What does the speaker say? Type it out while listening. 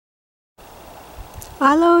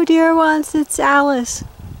Hello dear ones, it's Alice.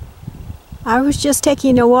 I was just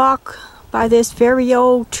taking a walk by this very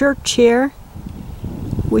old church here,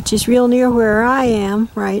 which is real near where I am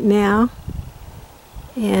right now,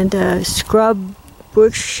 and scrub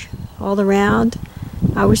bush all around.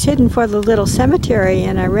 I was heading for the little cemetery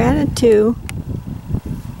and I ran into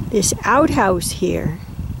this outhouse here,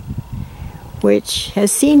 which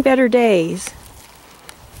has seen better days.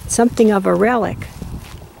 Something of a relic.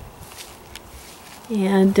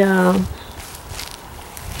 And I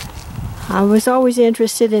was always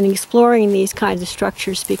interested in exploring these kinds of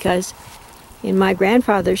structures because in my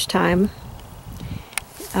grandfather's time,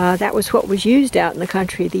 that was what was used out in the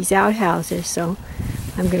country, these outhouses. So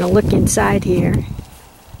I'm going to look inside here.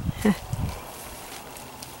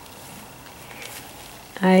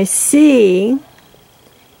 I see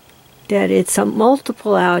that it's a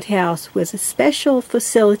multiple outhouse with a special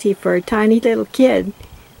facility for a tiny little kid,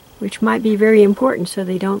 which might be very important so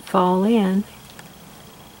they don't fall in.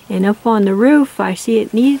 And up on the roof, I see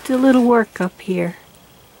it needs a little work up here.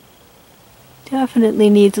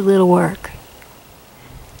 Definitely needs a little work.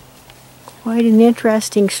 Quite an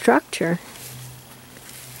interesting structure.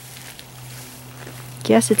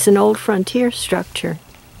 Guess it's an old frontier structure.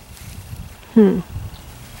 And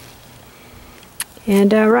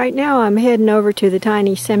right now I'm heading over to the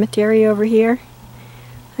tiny cemetery over here.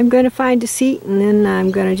 I'm going to find a seat and then I'm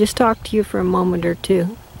going to just talk to you for a moment or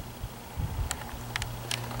two.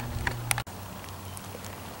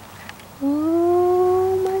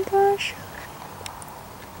 Oh my gosh.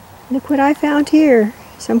 Look what I found here.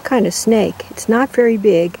 Some kind of snake. It's not very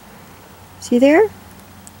big. See there?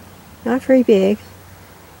 Not very big.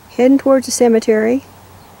 Heading towards the cemetery.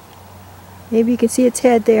 Maybe you can see its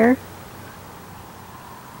head there.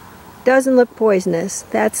 Doesn't look poisonous.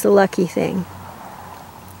 That's the lucky thing.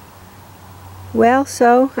 Well,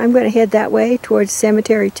 so I'm going to head that way towards the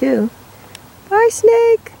cemetery too. Bye,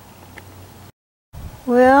 snake!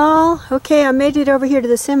 Well, okay, I made it over here to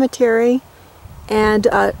the cemetery and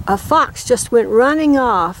a fox just went running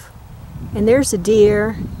off. And there's a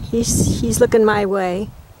deer. He's looking my way.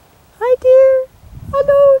 Hi, deer!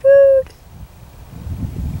 Hello, dude!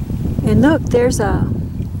 And look, there's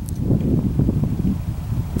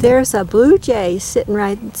a blue jay sitting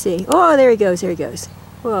right and see. Oh, there he goes, there he goes.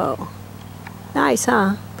 Whoa. Nice,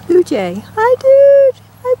 huh? Blue jay. Hi, dude.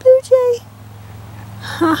 Hi, blue jay.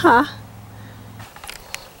 Haha.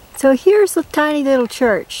 So here's the tiny little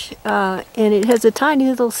church, and it has a tiny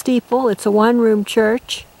little steeple. It's a one-room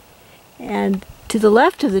church, and to the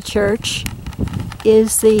left of the church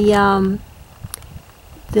is the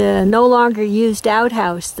no longer used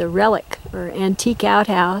outhouse, the relic or antique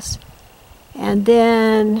outhouse, and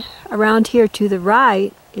then around here to the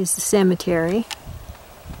right is the cemetery,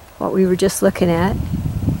 what we were just looking at.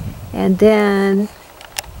 And then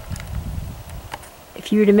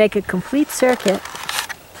if you were to make a complete circuit,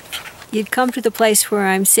 you'd come to the place where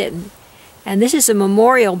I'm sitting. And this is a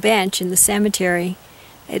memorial bench in the cemetery.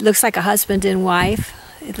 It looks like a husband and wife.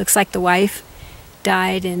 It looks like the wife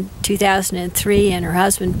died in 2003 and her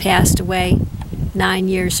husband passed away 9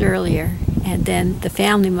 years earlier. And then the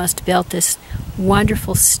family must have built this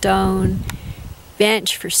wonderful stone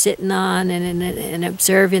bench for sitting on and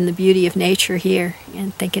observing the beauty of nature here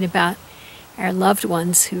and thinking about our loved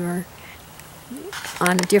ones who are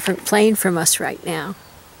on a different plane from us right now,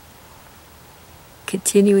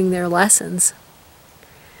 continuing their lessons.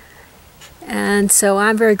 And so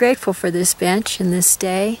I'm very grateful for this bench and this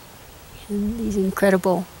day and these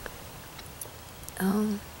incredible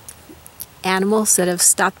animals that have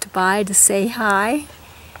stopped by to say hi.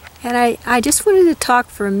 And I just wanted to talk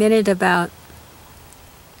for a minute about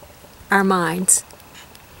our minds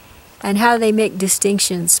and how they make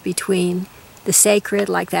distinctions between the sacred,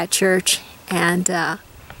 like that church, and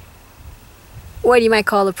what you might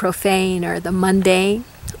call the profane or the mundane,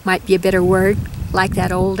 might be a better word, like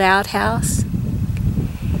that old outhouse.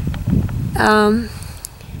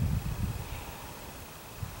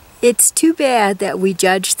 It's too bad that we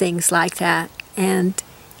judge things like that and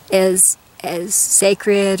as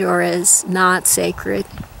sacred or as not sacred,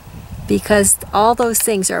 because all those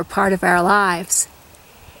things are a part of our lives.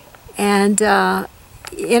 And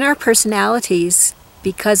in our personalities,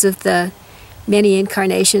 because of the many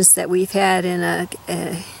incarnations that we've had in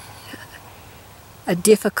a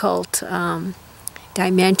difficult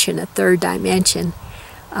dimension, a third dimension,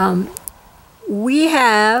 we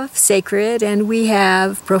have sacred and we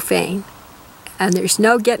have profane, and there's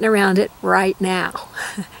no getting around it right now.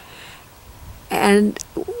 And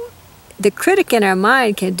the critic in our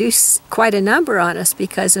mind can do quite a number on us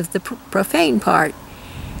because of the profane part.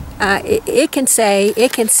 It can say,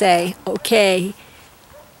 okay,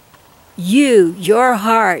 You, your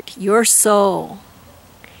heart, your soul,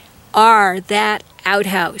 are that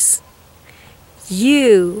outhouse.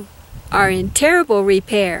 You are in terrible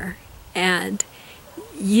repair, and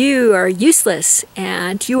you are useless,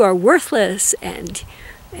 and you are worthless, and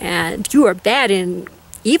you are bad and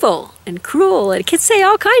evil and cruel, and it can say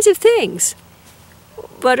all kinds of things.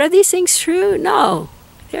 But are these things true? No,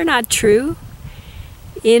 they're not true.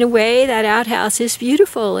 In a way, that outhouse is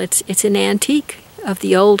beautiful. It's an antique of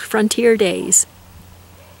the old frontier days.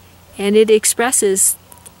 And it expresses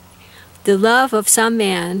the love of some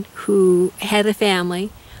man who had a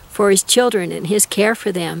family for his children and his care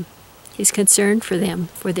for them, his concern for them,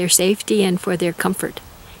 for their safety and for their comfort,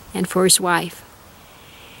 and for his wife.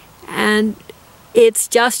 And it's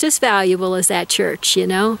just as valuable as that church, you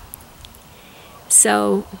know?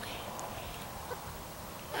 So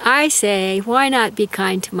I say, why not be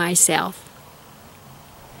kind to myself?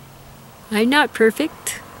 I'm not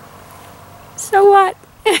perfect. So what?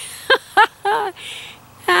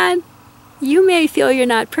 And you may feel you're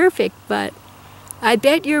not perfect, but I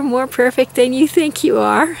bet you're more perfect than you think you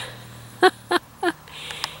are.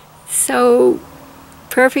 So,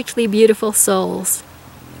 perfectly beautiful souls,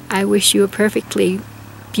 I wish you a perfectly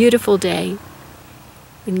beautiful day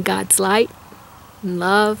in God's light and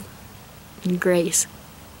love and grace.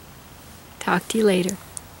 Talk to you later.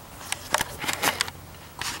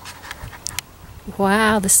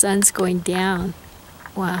 Wow, the sun's going down.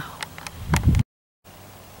 Wow.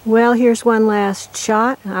 Well, here's one last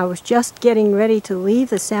shot. I was just getting ready to leave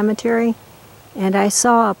the cemetery, and I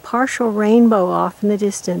saw a partial rainbow off in the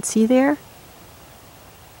distance. See there?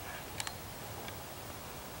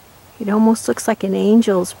 It almost looks like an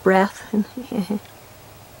angel's breath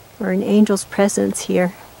or an angel's presence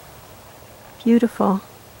here. Beautiful.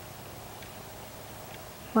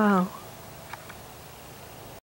 Wow.